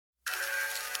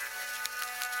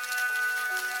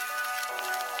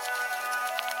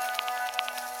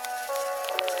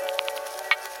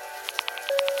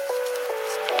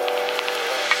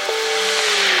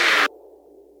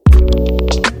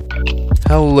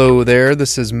Hello there,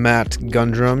 this is Matt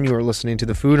Gundrum. You are listening to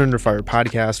the Food Under Fire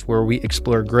podcast, where we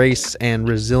explore grace and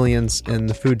resilience in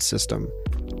the food system.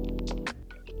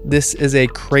 This is a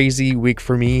crazy week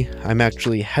for me. I'm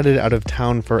actually headed out of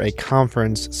town for a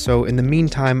conference, so in the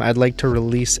meantime, I'd like to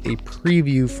release a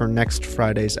preview for next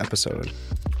Friday's episode.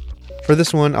 For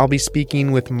this one, I'll be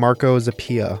speaking with Marco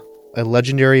Zappia, a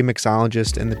legendary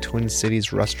mixologist in the Twin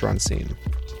Cities restaurant scene.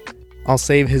 I'll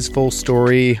save his full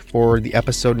story for the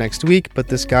episode next week, but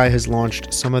this guy has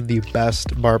launched some of the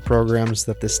best bar programs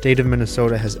that the state of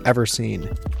Minnesota has ever seen,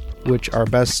 which are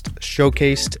best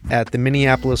showcased at the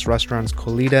Minneapolis restaurants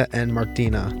Colita and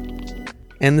Martina.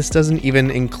 And this doesn't even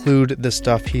include the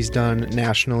stuff he's done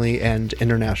nationally and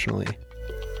internationally.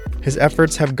 His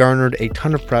efforts have garnered a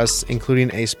ton of press,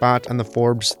 including a spot on the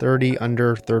Forbes 30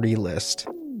 Under 30 list.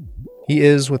 He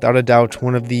is, without a doubt,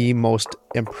 one of the most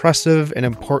impressive and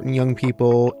important young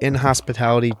people in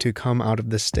hospitality to come out of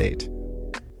this state.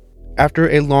 After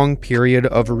a long period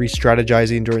of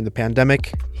re-strategizing during the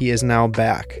pandemic, he is now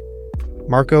back.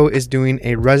 Marco is doing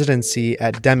a residency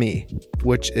at Demi,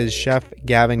 which is Chef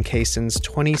Gavin Kayson's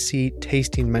 20-seat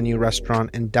tasting menu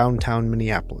restaurant in downtown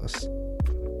Minneapolis.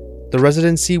 The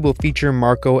residency will feature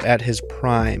Marco at his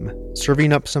prime,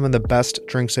 serving up some of the best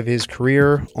drinks of his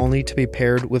career, only to be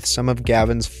paired with some of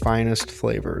Gavin's finest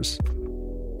flavors.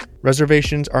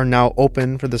 Reservations are now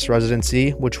open for this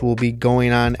residency, which will be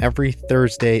going on every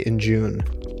Thursday in June.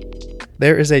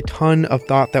 There is a ton of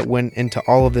thought that went into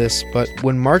all of this, but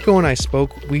when Marco and I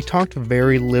spoke, we talked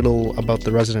very little about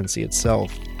the residency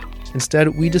itself.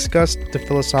 Instead, we discussed the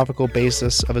philosophical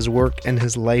basis of his work and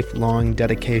his lifelong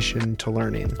dedication to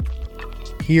learning.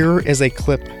 Here is a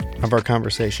clip of our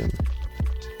conversation.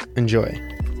 Enjoy.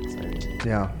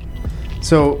 Yeah.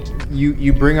 So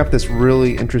you bring up this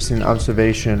really interesting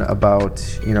observation about,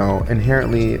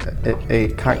 inherently a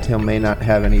cocktail may not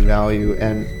have any value.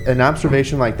 And an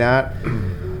observation like that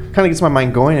kind of gets my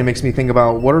mind going and makes me think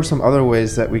about what are some other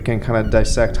ways that we can kind of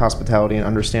dissect hospitality and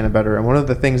understand it better. And one of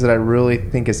the things that I really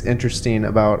think is interesting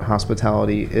about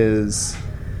hospitality is,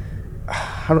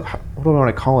 what do I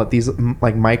want to call it? These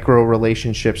like micro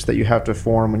relationships that you have to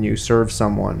form when you serve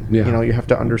someone. Yeah. You have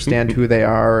to understand who they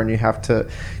are, and you have to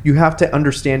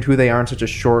understand who they are in such a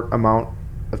short amount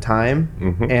of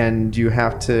time, and you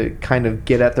have to kind of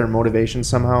get at their motivation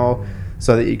somehow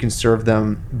so that you can serve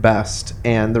them best.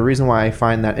 And the reason why I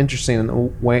find that interesting, and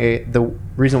the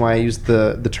reason why I use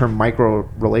the term micro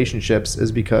relationships,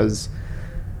 is because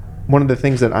one of the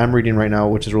things that I'm reading right now,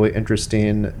 which is really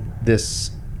interesting,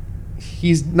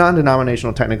 he's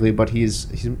non-denominational technically, but he's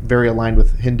very aligned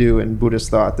with Hindu and Buddhist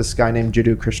thought. This guy named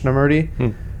Jiddu Krishnamurti,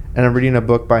 and I'm reading a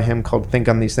book by him called Think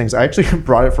on These Things. I actually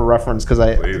brought it for reference because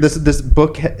this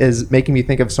book is making me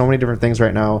think of so many different things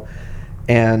right now.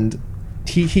 And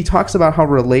he talks about how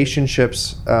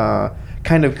relationships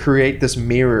kind of create this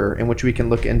mirror in which we can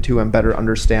look into and better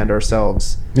understand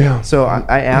ourselves. Yeah. So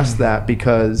I asked that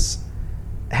because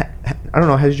I don't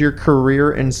know, has your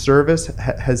career in service,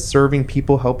 has serving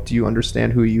people helped you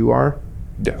understand who you are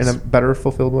in a better,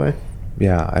 fulfilled way?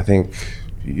 Yeah, I think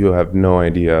you have no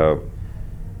idea,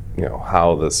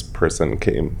 how this person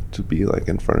came to be like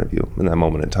in front of you in that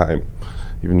moment in time.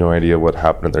 You have no idea what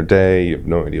happened in their day. You have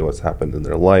no idea what's happened in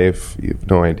their life. You have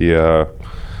no idea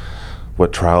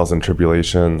what trials and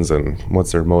tribulations and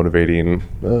what's their motivating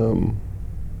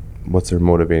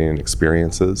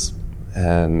experiences.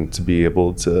 And to be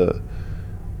able to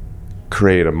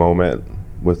create a moment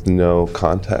with no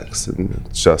context and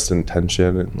just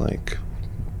intention and like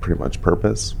pretty much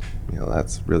purpose,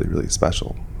 that's really, really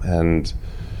special. And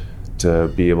to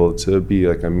be able to be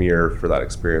like a mirror for that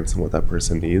experience and what that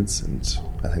person needs. And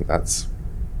I think that's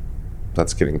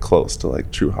getting close to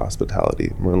like true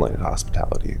hospitality, moonlight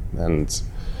hospitality. And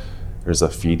there's a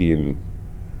feeding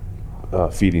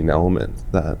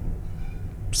element that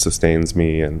sustains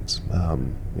me and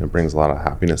brings a lot of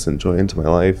happiness and joy into my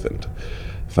life. And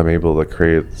if I'm able to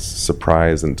create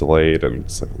surprise and delight and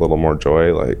just like a little more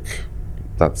joy, like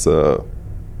that's a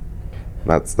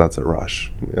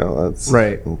rush. That's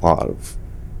right.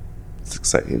 It's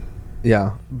exciting.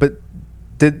 Yeah, but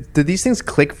did these things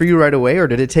click for you right away, or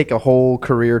did it take a whole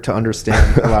career to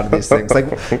understand a lot of these things? Like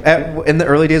in the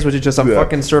early days, was it just I'm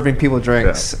fucking serving people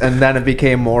drinks, and then it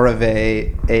became more of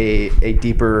a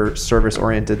deeper service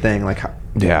oriented thing? Like,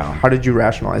 how did you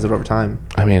rationalize it over time?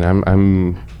 I mean,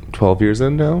 I'm 12 years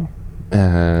in now,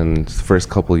 and the first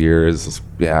couple years,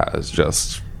 it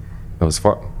was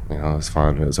fun. It was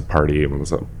fun. It was a party. It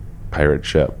was a pirate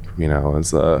ship. It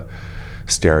was a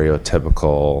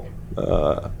stereotypical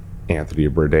Anthony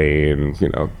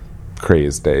Bourdain,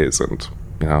 crazed days. And,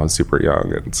 I was super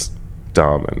young and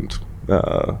dumb and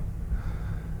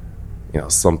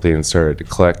something started to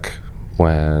click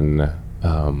when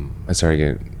I started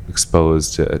getting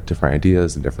exposed to different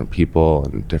ideas and different people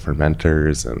and different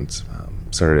mentors, and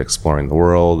started exploring the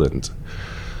world and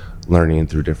learning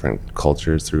through different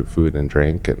cultures through food and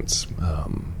drink. And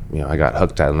I got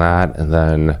hooked on that. And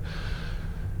then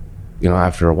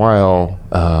after a while,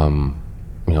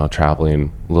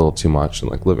 traveling a little too much and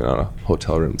like living out of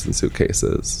hotel rooms and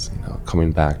suitcases,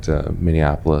 coming back to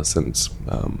Minneapolis and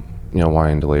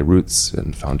wanting to lay roots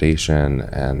and foundation.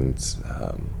 And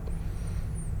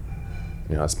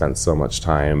I spent so much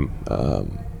time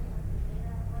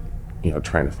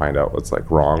trying to find out what's like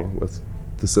wrong with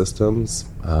the systems.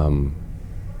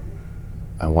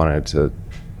 I wanted to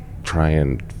try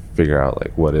and figure out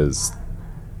like what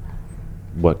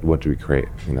do we create,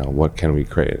 what can we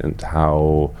create, and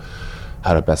how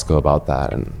to best go about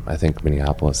that. And I think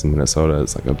Minneapolis and Minnesota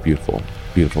is like a beautiful,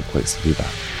 beautiful place to do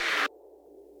that.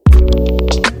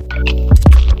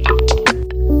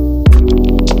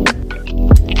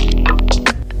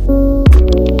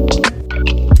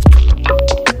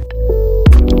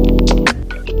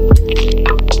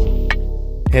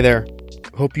 Hey there.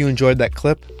 Hope you enjoyed that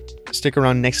clip. Stick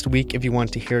around next week if you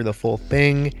want to hear the full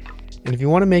thing. And if you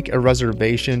want to make a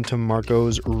reservation to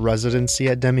Marco's residency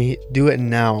at Demi, do it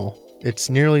now. It's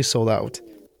nearly sold out.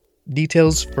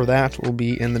 Details for that will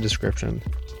be in the description.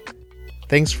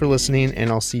 Thanks for listening,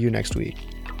 and I'll see you next week.